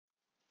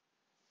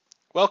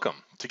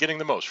Welcome to Getting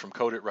the Most from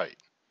CodeIt Right.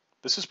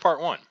 This is part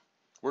one.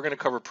 We're going to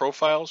cover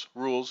profiles,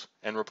 rules,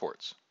 and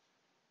reports.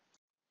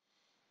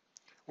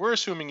 We're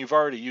assuming you've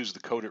already used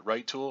the CodeIt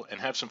Right tool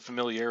and have some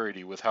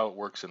familiarity with how it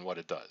works and what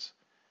it does.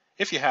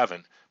 If you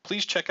haven't,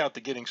 please check out the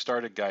Getting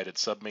Started guide at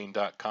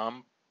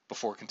submain.com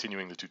before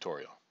continuing the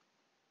tutorial.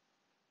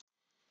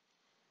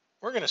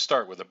 We're going to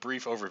start with a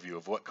brief overview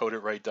of what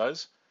CodeIt Right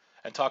does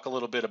and talk a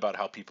little bit about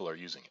how people are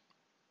using it.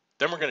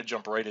 Then we're going to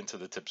jump right into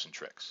the tips and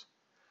tricks.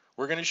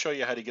 We're going to show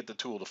you how to get the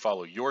tool to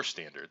follow your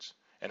standards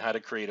and how to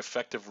create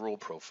effective rule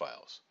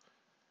profiles.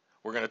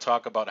 We're going to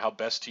talk about how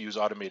best to use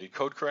automated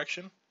code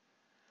correction,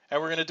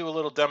 and we're going to do a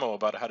little demo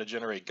about how to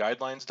generate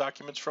guidelines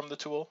documents from the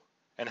tool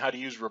and how to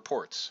use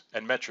reports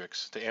and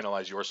metrics to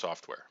analyze your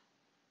software.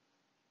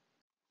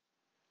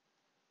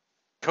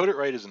 CodeIt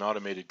Right is an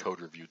automated code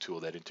review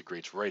tool that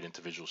integrates right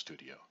into Visual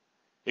Studio.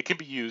 It can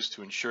be used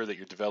to ensure that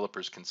your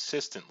developers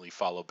consistently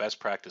follow best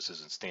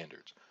practices and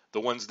standards,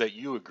 the ones that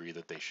you agree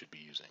that they should be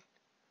using.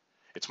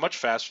 It's much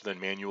faster than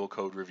manual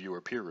code review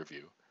or peer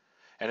review,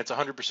 and it's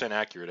 100%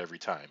 accurate every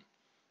time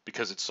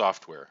because it's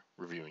software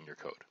reviewing your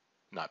code,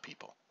 not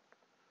people.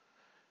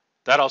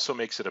 That also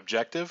makes it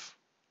objective,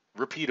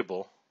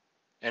 repeatable,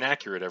 and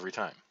accurate every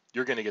time.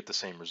 You're going to get the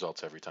same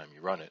results every time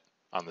you run it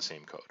on the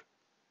same code.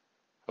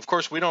 Of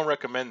course, we don't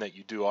recommend that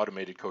you do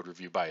automated code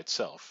review by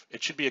itself.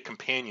 It should be a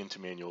companion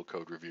to manual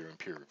code review and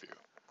peer review.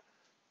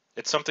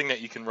 It's something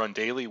that you can run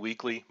daily,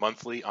 weekly,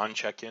 monthly, on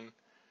check-in,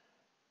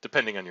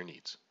 depending on your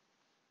needs.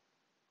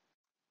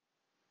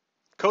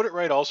 CodeIt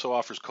Right also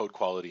offers code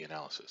quality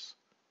analysis.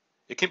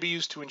 It can be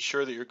used to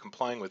ensure that you're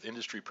complying with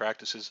industry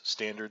practices,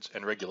 standards,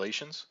 and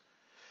regulations,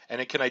 and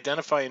it can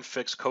identify and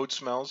fix code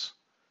smells,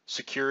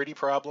 security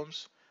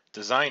problems,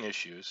 design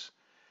issues,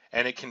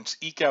 and it can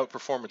eke out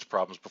performance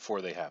problems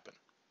before they happen.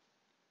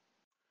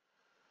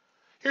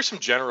 Here's some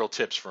general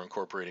tips for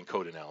incorporating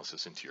code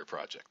analysis into your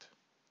project.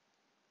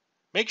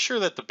 Make sure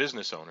that the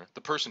business owner,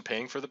 the person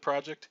paying for the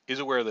project, is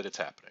aware that it's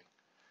happening.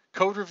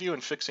 Code review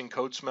and fixing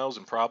code smells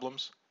and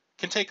problems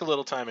can take a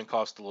little time and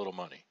cost a little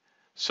money.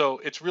 So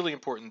it's really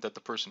important that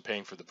the person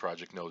paying for the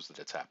project knows that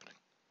it's happening.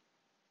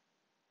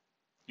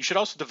 You should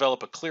also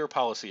develop a clear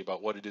policy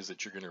about what it is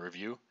that you're going to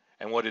review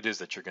and what it is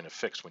that you're going to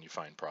fix when you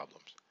find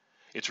problems.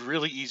 It's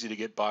really easy to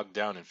get bogged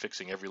down in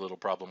fixing every little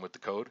problem with the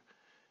code,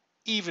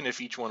 even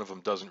if each one of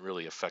them doesn't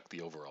really affect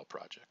the overall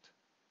project.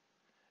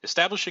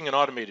 Establishing an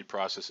automated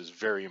process is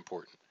very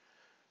important.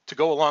 To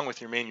go along with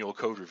your manual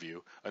code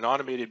review, an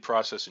automated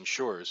process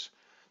ensures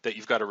that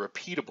you've got a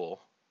repeatable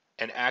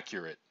and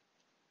accurate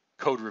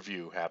code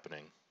review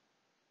happening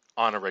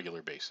on a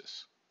regular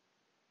basis.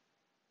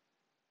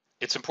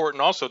 It's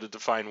important also to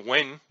define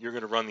when you're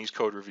going to run these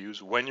code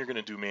reviews, when you're going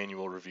to do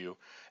manual review,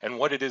 and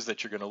what it is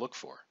that you're going to look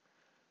for.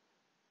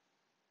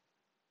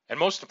 And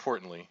most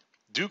importantly,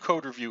 do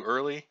code review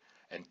early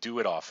and do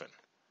it often.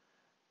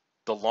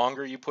 The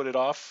longer you put it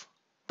off,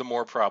 the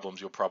more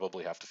problems you'll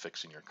probably have to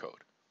fix in your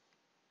code.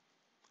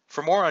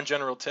 For more on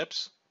general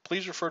tips,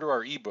 please refer to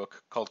our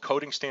ebook called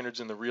Coding Standards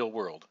in the Real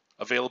World,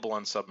 available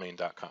on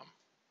submain.com.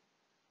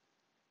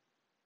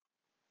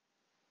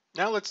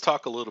 Now let's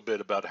talk a little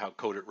bit about how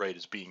CodeIt Right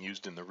is being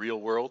used in the real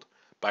world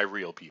by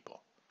real people.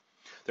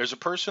 There's a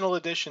personal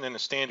edition and a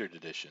standard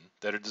edition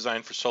that are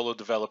designed for solo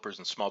developers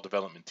and small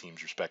development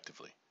teams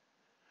respectively.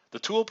 The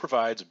tool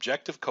provides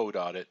objective code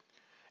audit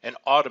and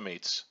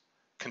automates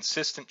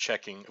consistent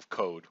checking of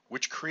code,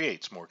 which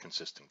creates more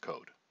consistent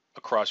code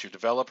across your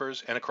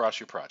developers and across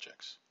your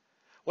projects.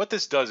 What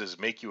this does is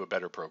make you a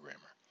better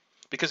programmer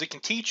because it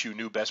can teach you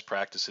new best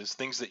practices,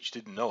 things that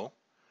you didn't know,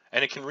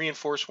 and it can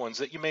reinforce ones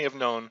that you may have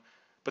known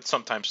but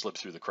sometimes slip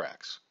through the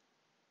cracks.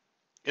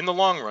 In the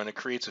long run, it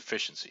creates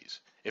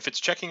efficiencies. If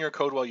it's checking your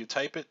code while you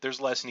type it,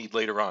 there's less need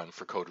later on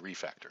for code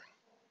refactoring.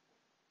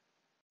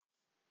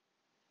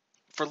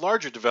 For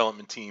larger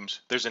development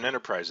teams, there's an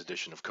enterprise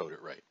edition of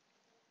CodeIt Right.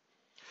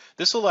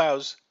 This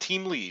allows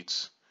team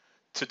leads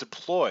to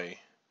deploy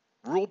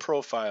rule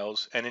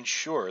profiles and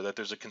ensure that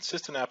there's a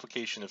consistent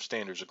application of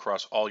standards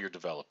across all your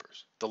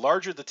developers. The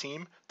larger the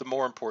team, the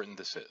more important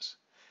this is.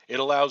 It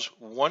allows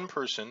one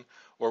person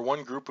or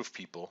one group of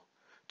people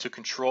to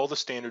control the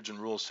standards and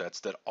rule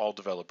sets that all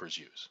developers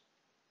use.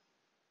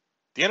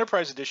 The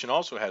Enterprise Edition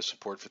also has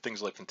support for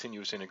things like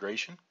continuous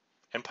integration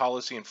and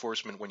policy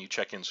enforcement when you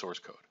check in source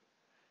code.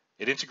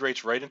 It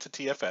integrates right into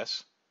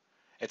TFS,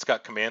 it's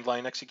got command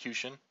line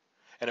execution,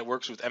 and it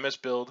works with MS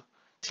Build,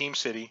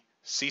 TeamCity,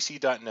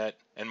 CC.NET,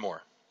 and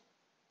more.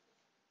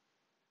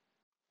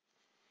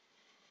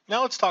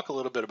 Now let's talk a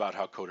little bit about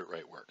how CodeIt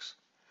Right works.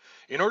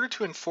 In order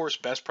to enforce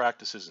best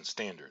practices and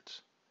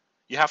standards,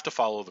 you have to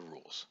follow the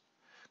rules.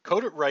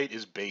 CodeIt Right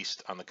is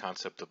based on the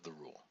concept of the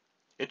rule.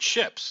 It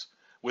ships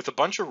with a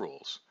bunch of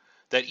rules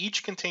that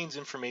each contains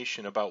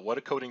information about what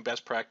a coding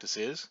best practice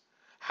is,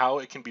 how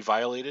it can be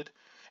violated,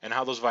 and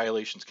how those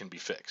violations can be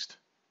fixed.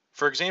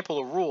 For example,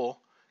 a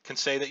rule can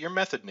say that your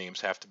method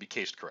names have to be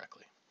cased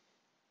correctly.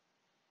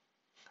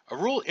 A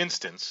rule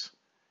instance,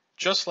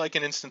 just like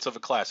an instance of a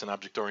class in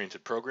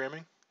object-oriented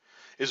programming,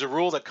 is a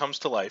rule that comes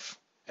to life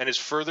and is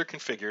further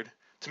configured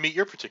to meet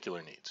your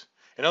particular needs.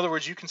 In other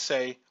words, you can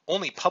say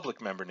only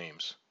public member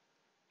names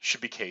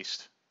should be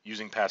cased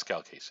using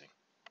Pascal casing,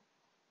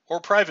 or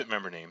private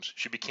member names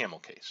should be camel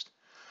cased.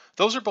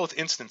 Those are both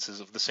instances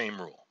of the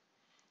same rule,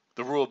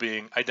 the rule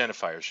being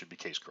identifiers should be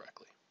cased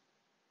correctly.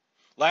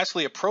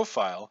 Lastly, a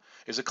profile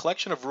is a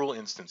collection of rule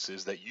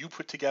instances that you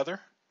put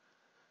together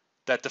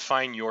that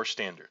define your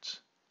standards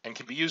and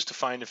can be used to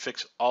find and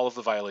fix all of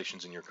the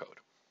violations in your code.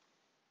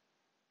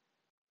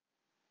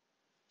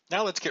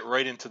 Now let's get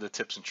right into the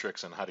tips and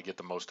tricks on how to get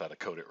the most out of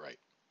CodeIt Right.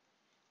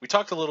 We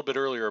talked a little bit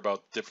earlier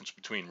about the difference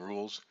between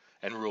rules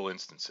and rule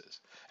instances,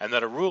 and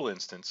that a rule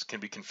instance can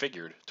be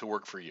configured to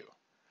work for you.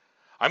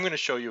 I'm going to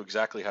show you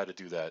exactly how to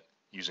do that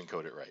using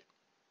CodeIt Right.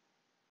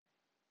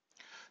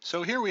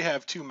 So here we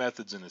have two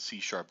methods in a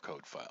C#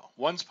 code file.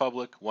 One's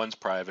public, one's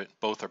private,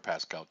 both are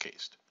Pascal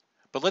cased.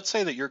 But let's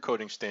say that your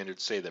coding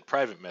standards say that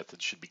private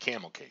methods should be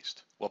camel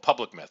cased, while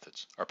public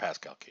methods are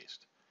Pascal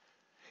cased.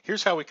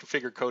 Here's how we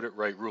configure CodeIt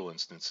Right rule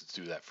instances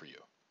to do that for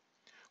you.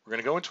 We're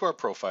going to go into our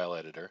profile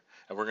editor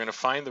and we're going to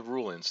find the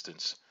rule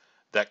instance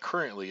that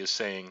currently is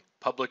saying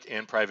public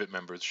and private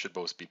members should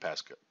both be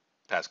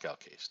Pascal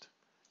cased.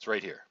 It's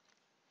right here.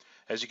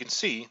 As you can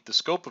see, the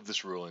scope of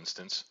this rule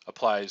instance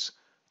applies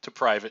to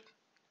private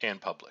and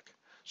public.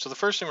 So the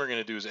first thing we're going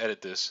to do is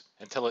edit this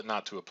and tell it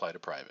not to apply to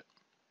private.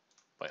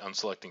 By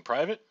unselecting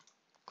private,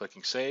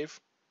 clicking save,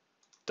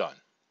 done.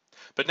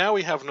 But now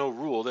we have no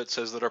rule that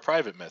says that our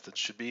private methods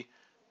should be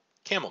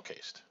camel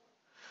cased.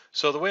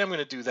 So the way I'm going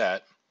to do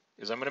that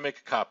is I'm going to make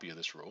a copy of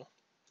this rule.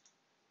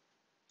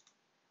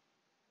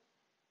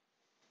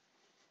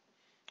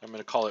 I'm going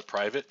to call it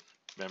private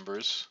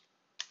members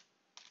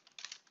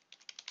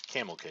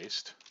camel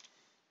cased.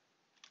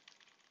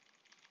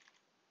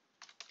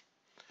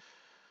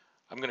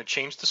 I'm going to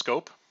change the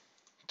scope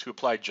to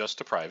apply just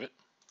to private.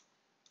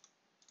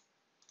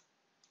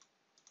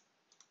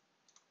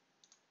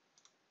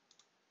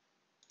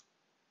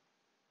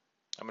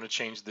 I'm going to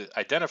change the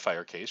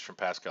identifier case from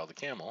Pascal to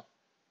camel,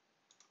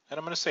 and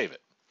I'm going to save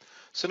it.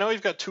 So now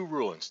we've got two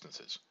rule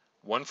instances,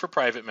 one for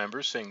private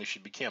members saying they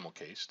should be camel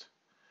cased,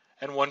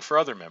 and one for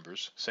other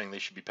members saying they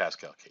should be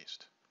Pascal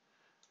cased.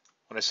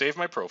 When I save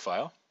my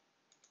profile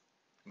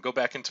and go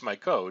back into my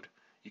code,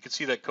 you can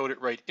see that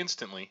CodeIt Right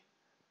instantly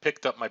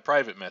picked up my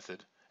private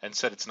method and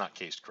said it's not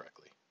cased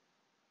correctly.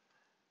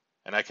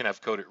 And I can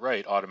have CodeIt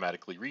Right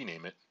automatically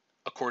rename it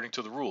according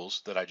to the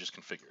rules that I just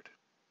configured.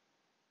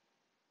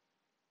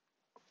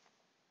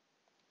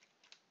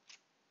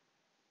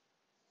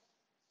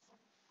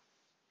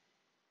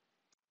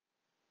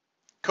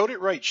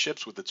 CodeIt Right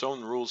ships with its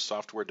own rules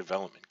software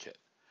development kit.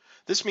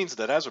 This means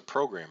that as a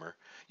programmer,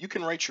 you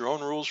can write your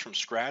own rules from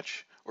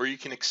scratch, or you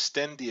can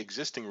extend the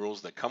existing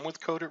rules that come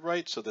with CodeIt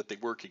Right so that they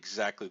work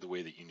exactly the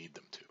way that you need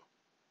them to.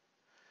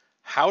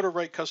 How to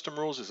write custom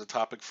rules is a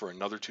topic for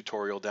another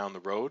tutorial down the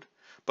road,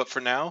 but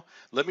for now,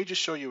 let me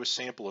just show you a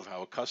sample of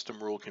how a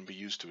custom rule can be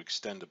used to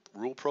extend a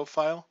rule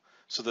profile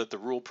so that the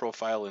rule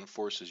profile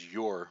enforces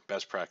your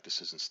best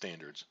practices and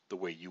standards the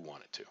way you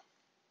want it to.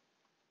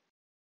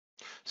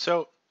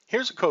 So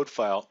here's a code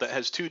file that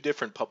has two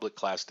different public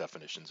class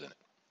definitions in it.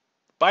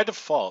 By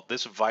default,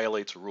 this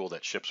violates a rule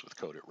that ships with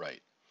CodeIt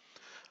Right.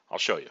 I'll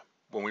show you.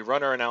 When we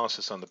run our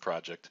analysis on the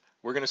project,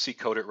 we're going to see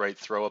CodeIt Right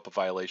throw up a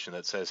violation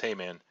that says, hey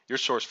man, your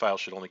source file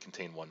should only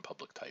contain one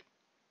public type.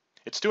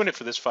 It's doing it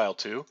for this file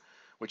too,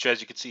 which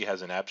as you can see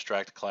has an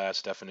abstract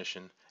class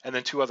definition and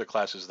then two other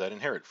classes that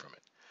inherit from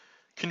it.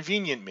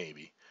 Convenient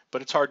maybe,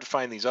 but it's hard to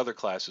find these other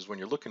classes when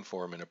you're looking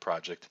for them in a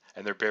project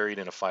and they're buried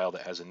in a file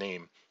that has a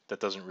name that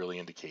doesn't really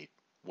indicate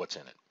what's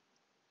in it.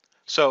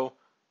 So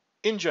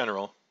in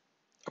general,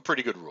 a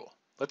pretty good rule.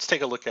 Let's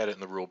take a look at it in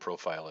the rule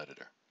profile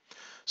editor.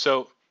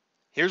 So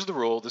here's the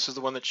rule. This is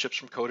the one that ships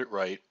from CodeIt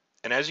Right.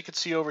 And as you can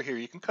see over here,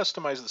 you can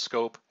customize the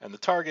scope and the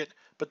target,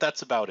 but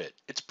that's about it.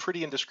 It's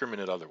pretty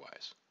indiscriminate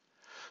otherwise.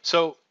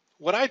 So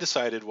what I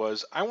decided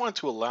was I want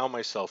to allow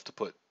myself to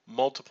put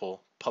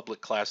multiple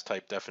public class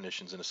type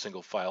definitions in a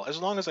single file as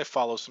long as I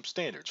follow some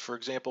standards. For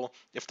example,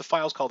 if the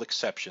file is called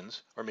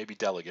exceptions or maybe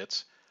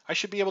delegates, I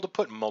should be able to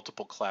put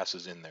multiple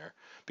classes in there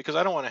because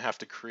I don't want to have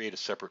to create a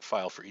separate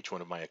file for each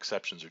one of my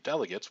exceptions or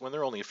delegates when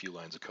there are only a few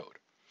lines of code.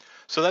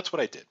 So that's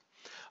what I did.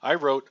 I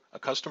wrote a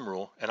custom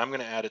rule and I'm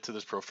going to add it to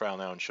this profile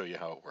now and show you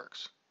how it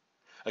works.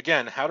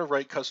 Again, how to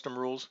write custom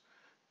rules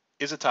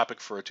is a topic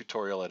for a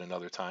tutorial at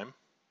another time.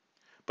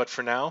 But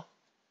for now,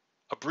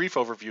 a brief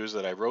overview is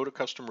that I wrote a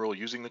custom rule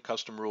using the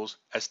custom rules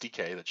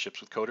SDK that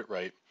ships with CodeIt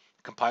Right,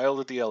 compile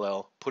the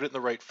DLL, put it in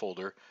the right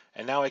folder,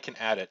 and now I can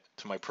add it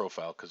to my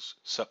profile because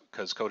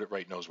CodeIt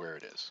Right knows where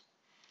it is.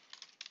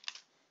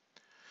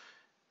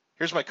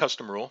 Here's my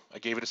custom rule. I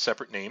gave it a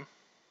separate name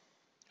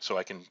so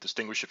I can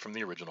distinguish it from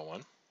the original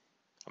one.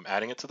 I'm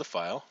adding it to the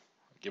file.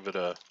 Give it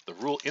the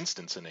rule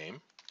instance a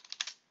name.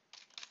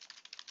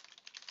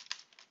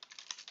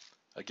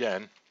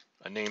 Again,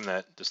 a name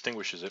that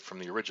distinguishes it from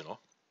the original.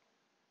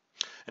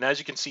 And as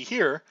you can see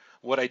here,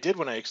 what I did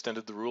when I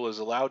extended the rule is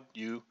allowed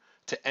you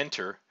to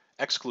enter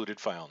excluded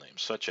file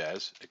names, such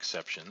as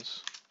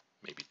exceptions,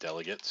 maybe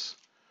delegates,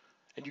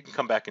 and you can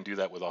come back and do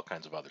that with all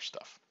kinds of other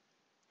stuff.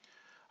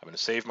 I'm going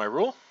to save my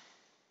rule.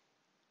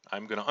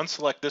 I'm going to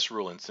unselect this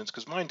rule instance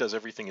because mine does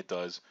everything it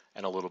does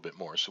and a little bit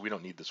more, so we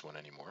don't need this one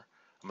anymore.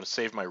 I'm going to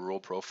save my rule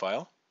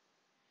profile,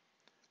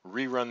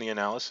 rerun the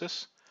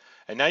analysis,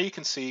 and now you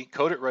can see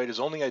CodeIt Right is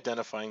only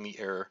identifying the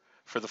error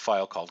for the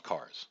file called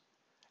cars.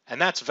 And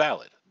that's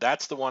valid.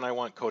 That's the one I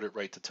want CodeIt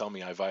Right to tell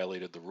me I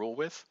violated the rule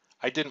with.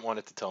 I didn't want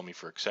it to tell me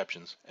for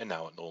exceptions, and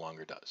now it no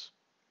longer does.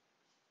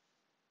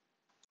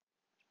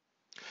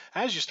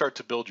 As you start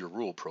to build your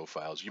rule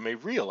profiles, you may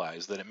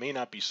realize that it may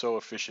not be so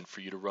efficient for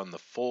you to run the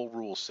full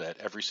rule set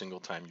every single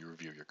time you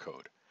review your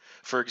code.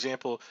 For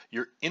example,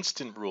 your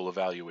instant rule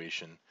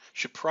evaluation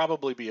should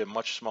probably be a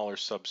much smaller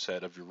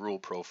subset of your rule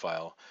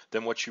profile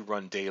than what you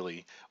run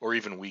daily or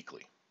even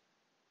weekly.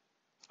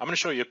 I'm going to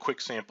show you a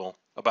quick sample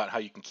about how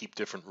you can keep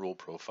different rule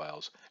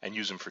profiles and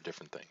use them for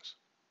different things.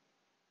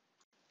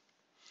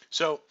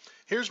 So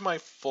here's my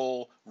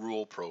full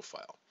rule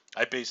profile.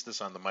 I based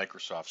this on the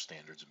Microsoft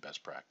standards and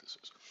best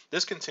practices.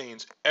 This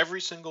contains every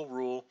single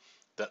rule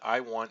that I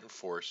want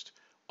enforced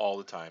all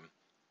the time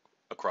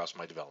across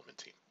my development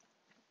team.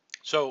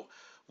 So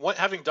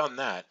having done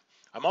that,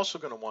 I'm also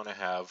going to want to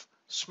have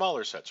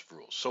smaller sets of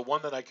rules. So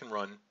one that I can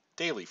run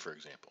daily, for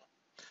example.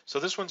 So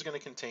this one's going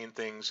to contain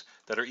things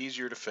that are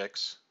easier to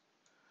fix,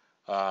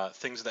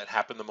 things that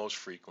happen the most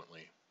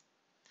frequently,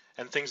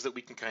 and things that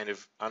we can kind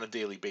of on a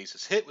daily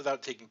basis hit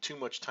without taking too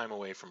much time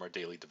away from our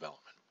daily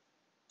development.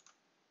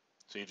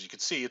 So as you can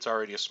see, it's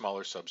already a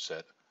smaller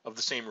subset of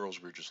the same rules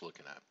we were just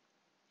looking at.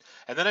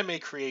 And then I may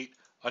create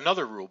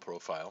another rule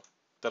profile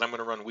that I'm going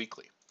to run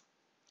weekly.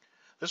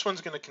 This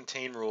one's going to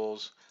contain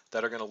rules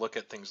that are going to look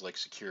at things like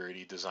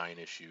security, design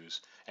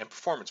issues, and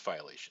performance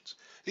violations.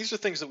 These are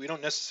things that we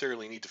don't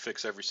necessarily need to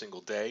fix every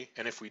single day,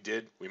 and if we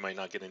did, we might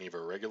not get any of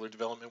our regular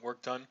development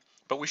work done,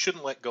 but we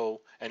shouldn't let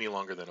go any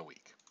longer than a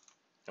week.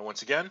 And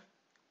once again,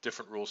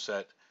 different rule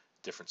set,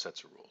 different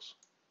sets of rules.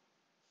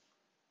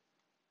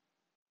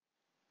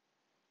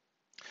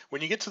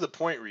 When you get to the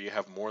point where you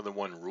have more than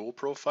one rule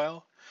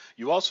profile,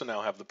 you also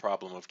now have the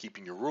problem of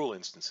keeping your rule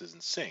instances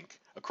in sync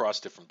across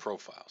different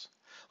profiles.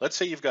 Let's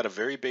say you've got a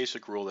very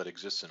basic rule that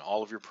exists in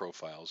all of your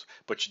profiles,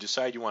 but you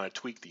decide you want to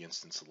tweak the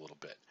instance a little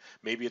bit.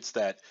 Maybe it's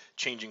that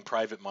changing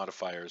private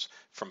modifiers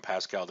from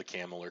Pascal to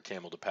Camel or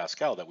Camel to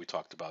Pascal that we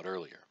talked about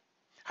earlier.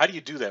 How do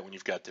you do that when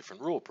you've got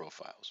different rule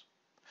profiles?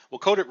 Well,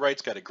 CodeIt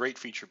Right's got a great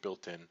feature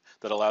built in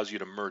that allows you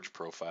to merge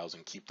profiles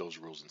and keep those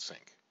rules in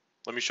sync.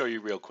 Let me show you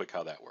real quick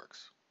how that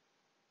works.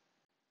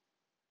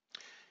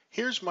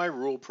 Here's my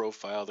rule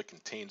profile that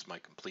contains my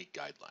complete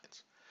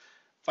guidelines.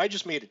 If I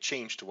just made a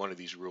change to one of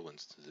these rule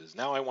instances,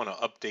 now I want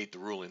to update the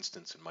rule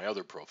instance in my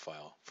other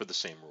profile for the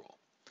same rule.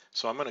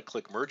 So I'm going to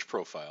click Merge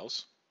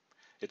Profiles.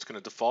 It's going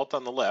to default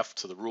on the left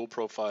to the rule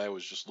profile I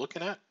was just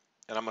looking at,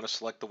 and I'm going to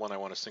select the one I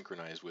want to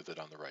synchronize with it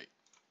on the right.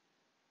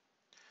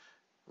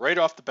 Right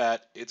off the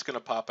bat, it's going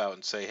to pop out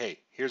and say, hey,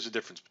 here's the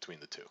difference between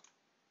the two.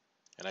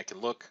 And I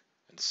can look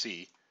and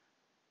see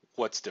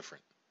what's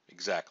different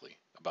exactly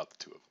about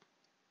the two of them.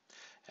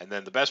 And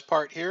then the best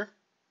part here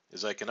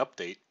is I can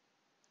update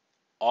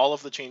all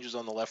of the changes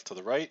on the left to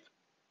the right,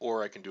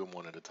 or I can do them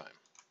one at a time.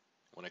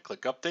 When I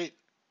click Update,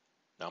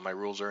 now my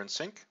rules are in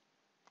sync.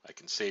 I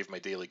can save my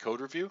daily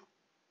code review,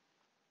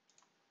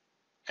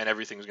 and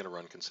everything's going to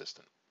run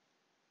consistent.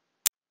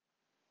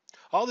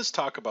 All this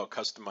talk about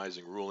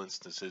customizing rule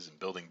instances and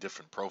building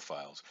different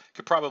profiles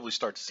could probably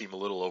start to seem a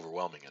little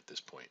overwhelming at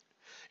this point.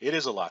 It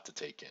is a lot to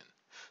take in.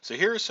 So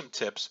here are some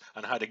tips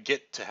on how to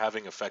get to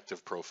having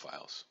effective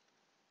profiles.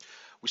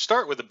 We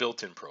start with a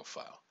built-in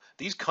profile.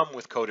 These come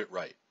with CodeIt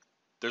Right.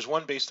 There's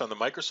one based on the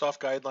Microsoft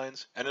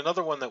guidelines and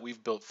another one that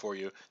we've built for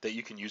you that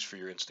you can use for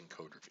your instant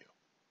code review.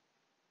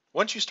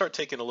 Once you start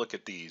taking a look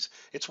at these,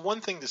 it's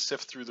one thing to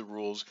sift through the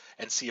rules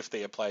and see if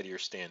they apply to your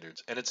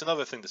standards, and it's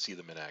another thing to see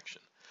them in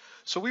action.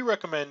 So we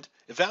recommend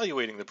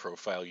evaluating the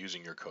profile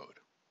using your code.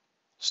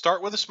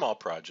 Start with a small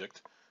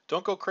project,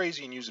 don't go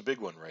crazy and use a big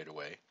one right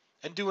away,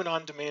 and do an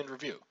on-demand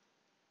review.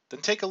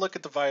 Then take a look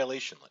at the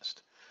violation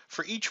list.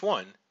 For each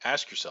one,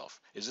 ask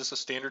yourself, is this a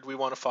standard we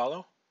want to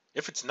follow?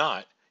 If it's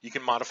not, you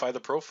can modify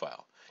the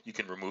profile. You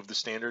can remove the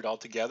standard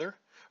altogether,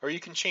 or you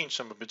can change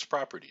some of its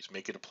properties,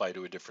 make it apply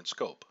to a different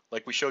scope,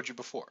 like we showed you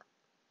before.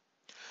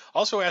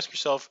 Also ask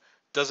yourself,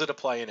 does it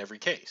apply in every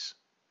case?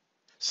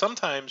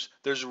 Sometimes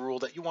there's a rule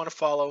that you want to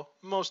follow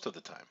most of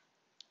the time.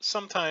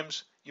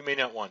 Sometimes you may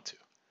not want to.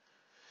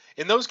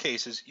 In those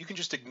cases, you can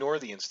just ignore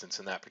the instance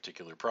in that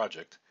particular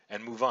project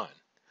and move on.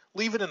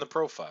 Leave it in the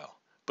profile,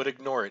 but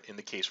ignore it in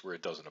the case where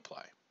it doesn't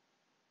apply.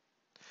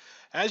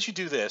 As you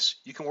do this,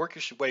 you can work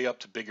your way up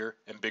to bigger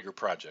and bigger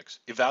projects,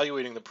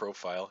 evaluating the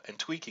profile and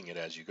tweaking it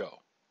as you go.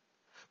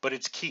 But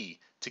it's key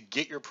to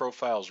get your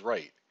profiles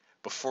right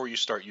before you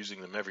start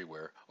using them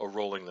everywhere or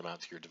rolling them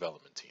out to your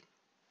development team.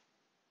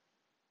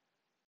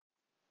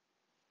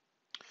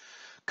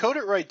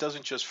 CodeIt Right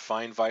doesn't just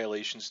find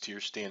violations to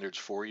your standards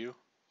for you,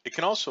 it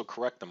can also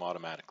correct them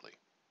automatically.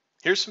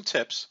 Here's some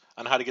tips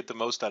on how to get the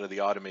most out of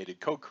the automated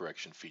code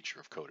correction feature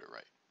of CodeIt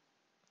Right.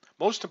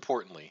 Most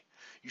importantly,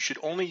 you should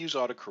only use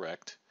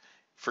autocorrect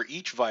for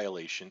each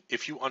violation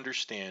if you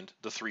understand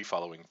the three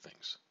following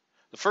things.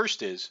 The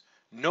first is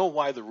know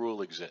why the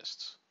rule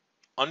exists.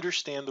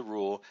 Understand the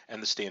rule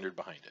and the standard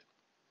behind it.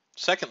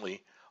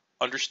 Secondly,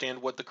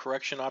 understand what the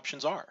correction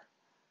options are.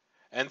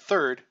 And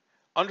third,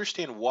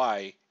 understand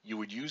why you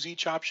would use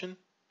each option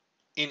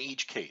in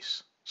each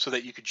case so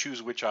that you could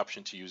choose which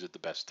option to use at the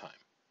best time.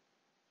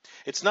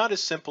 It's not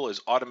as simple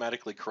as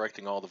automatically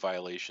correcting all the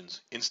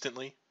violations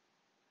instantly,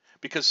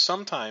 because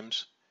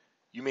sometimes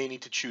you may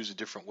need to choose a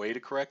different way to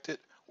correct it,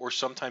 or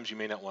sometimes you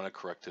may not want to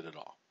correct it at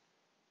all.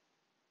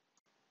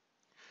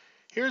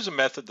 Here's a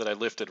method that I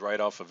lifted right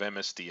off of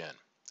MSDN.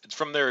 It's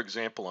from their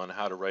example on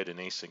how to write an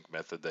async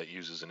method that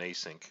uses an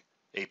async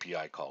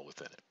API call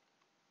within it.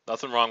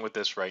 Nothing wrong with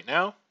this right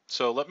now,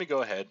 so let me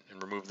go ahead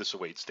and remove this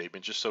await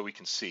statement just so we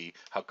can see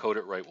how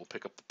CodeIt Right will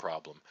pick up the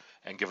problem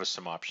and give us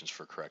some options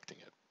for correcting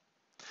it.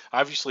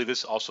 Obviously,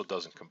 this also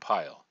doesn't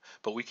compile,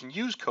 but we can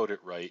use CodeIt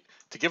Right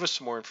to give us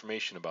some more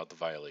information about the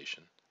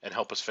violation and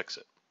help us fix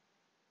it.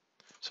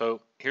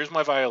 So here's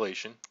my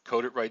violation.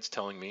 CodeIt Right's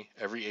telling me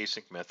every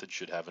async method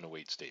should have an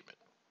await statement.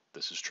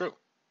 This is true.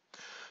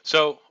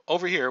 So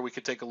over here, we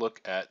could take a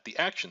look at the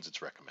actions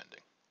it's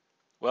recommending.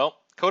 Well,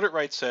 CodeIt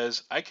Right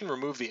says I can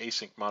remove the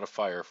async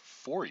modifier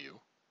for you,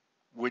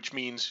 which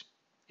means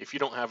if you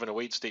don't have an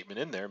await statement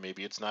in there,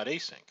 maybe it's not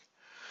async.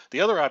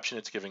 The other option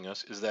it's giving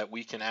us is that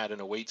we can add an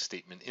await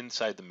statement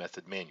inside the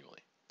method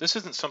manually. This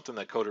isn't something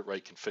that CodeIt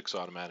Right can fix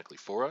automatically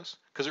for us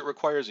because it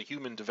requires a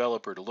human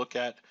developer to look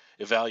at,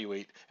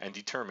 evaluate, and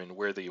determine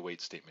where the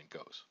await statement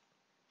goes.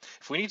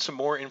 If we need some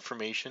more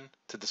information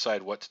to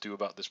decide what to do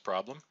about this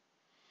problem,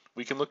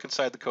 we can look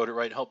inside the CodeIt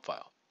Right help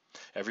file.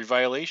 Every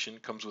violation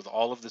comes with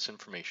all of this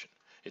information.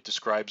 It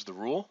describes the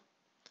rule,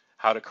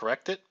 how to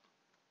correct it,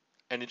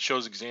 and it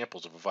shows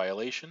examples of a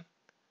violation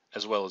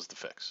as well as the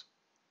fix.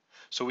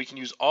 So we can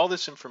use all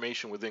this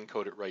information within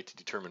CodeIt Right to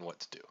determine what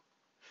to do.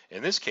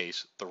 In this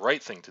case, the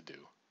right thing to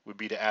do would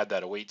be to add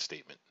that await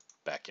statement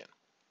back in.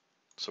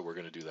 So we're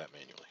going to do that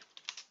manually.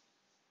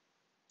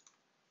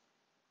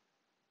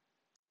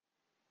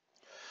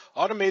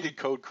 Automated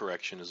code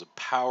correction is a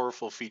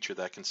powerful feature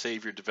that can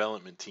save your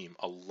development team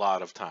a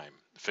lot of time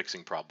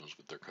fixing problems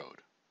with their code.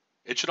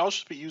 It should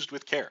also be used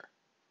with care.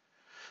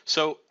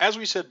 So as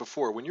we said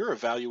before, when you're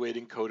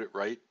evaluating CodeIt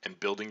Right and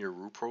building your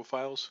rule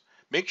profiles,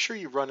 make sure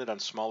you run it on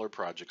smaller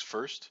projects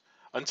first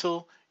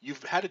until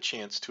you've had a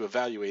chance to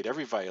evaluate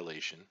every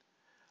violation,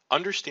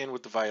 understand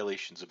what the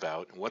violation's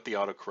about and what the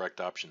autocorrect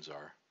options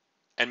are,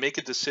 and make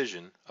a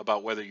decision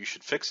about whether you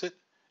should fix it,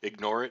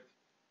 ignore it,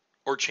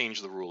 or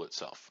change the rule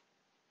itself.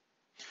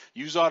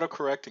 Use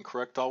autocorrect and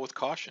correct all with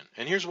caution,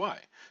 and here's why.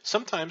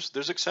 Sometimes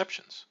there's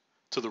exceptions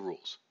to the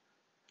rules.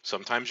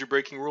 Sometimes you're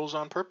breaking rules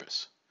on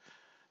purpose.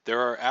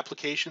 There are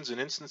applications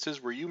and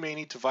instances where you may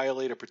need to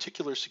violate a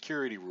particular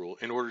security rule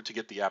in order to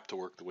get the app to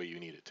work the way you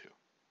need it to.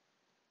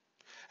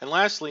 And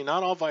lastly,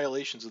 not all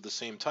violations of the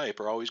same type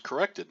are always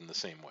corrected in the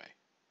same way.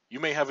 You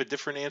may have a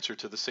different answer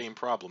to the same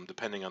problem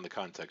depending on the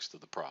context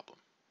of the problem.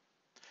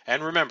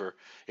 And remember,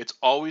 it's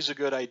always a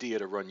good idea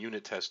to run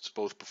unit tests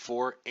both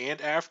before and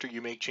after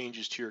you make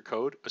changes to your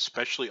code,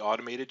 especially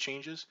automated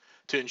changes,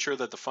 to ensure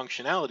that the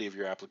functionality of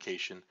your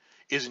application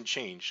isn't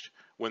changed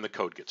when the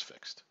code gets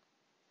fixed.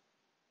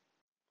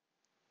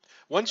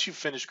 Once you've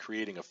finished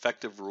creating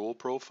effective rule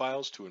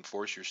profiles to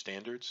enforce your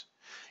standards,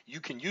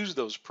 you can use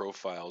those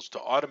profiles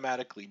to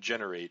automatically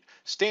generate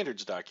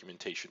standards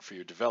documentation for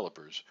your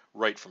developers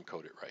right from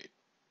CodeIt Right.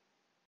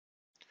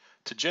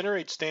 To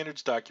generate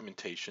standards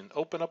documentation,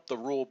 open up the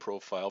rule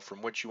profile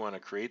from which you want to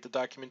create the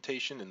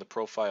documentation in the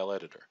profile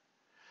editor.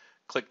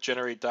 Click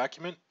Generate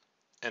Document,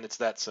 and it's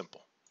that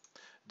simple.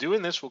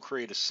 Doing this will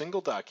create a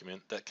single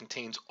document that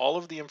contains all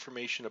of the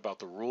information about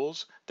the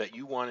rules that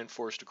you want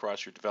enforced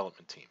across your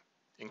development team,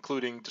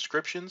 including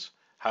descriptions,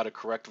 how to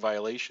correct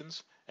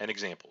violations, and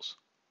examples.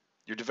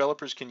 Your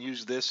developers can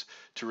use this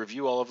to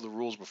review all of the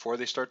rules before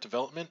they start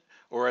development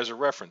or as a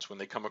reference when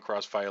they come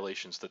across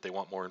violations that they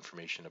want more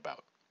information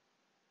about.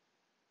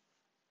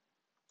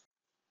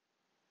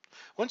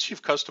 Once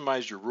you've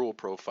customized your rule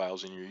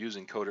profiles and you're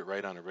using CodeIt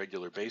Right on a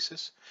regular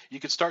basis, you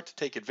can start to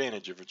take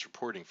advantage of its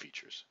reporting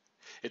features.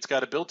 It's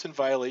got a built-in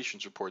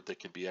violations report that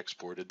can be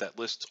exported that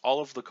lists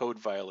all of the code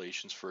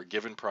violations for a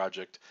given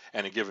project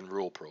and a given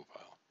rule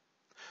profile.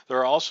 There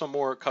are also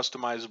more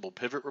customizable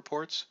pivot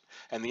reports,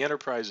 and the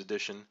Enterprise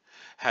Edition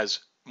has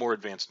more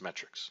advanced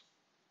metrics.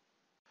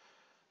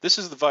 This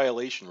is the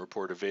violation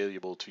report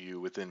available to you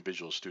within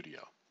Visual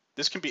Studio.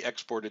 This can be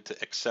exported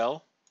to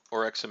Excel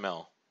or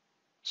XML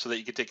so that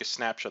you can take a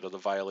snapshot of the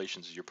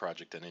violations of your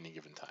project at any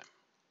given time.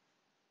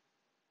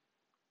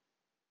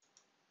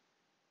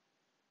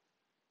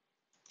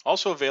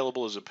 Also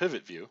available is a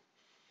pivot view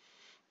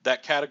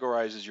that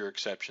categorizes your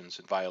exceptions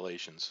and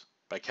violations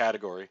by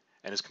category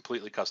and is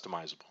completely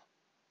customizable.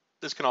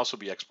 This can also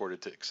be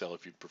exported to Excel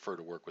if you'd prefer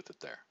to work with it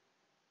there.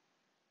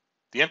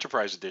 The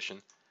Enterprise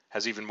Edition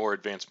has even more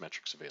advanced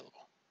metrics available.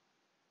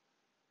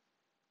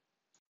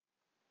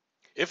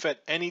 If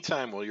at any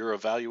time while you're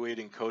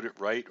evaluating CodeIt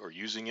Right or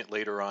using it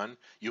later on,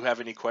 you have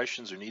any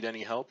questions or need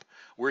any help,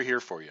 we're here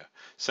for you.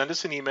 Send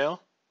us an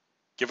email,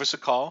 give us a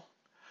call,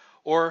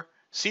 or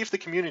see if the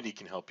community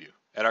can help you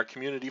at our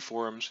community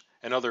forums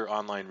and other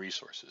online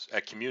resources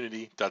at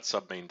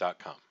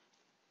community.submain.com.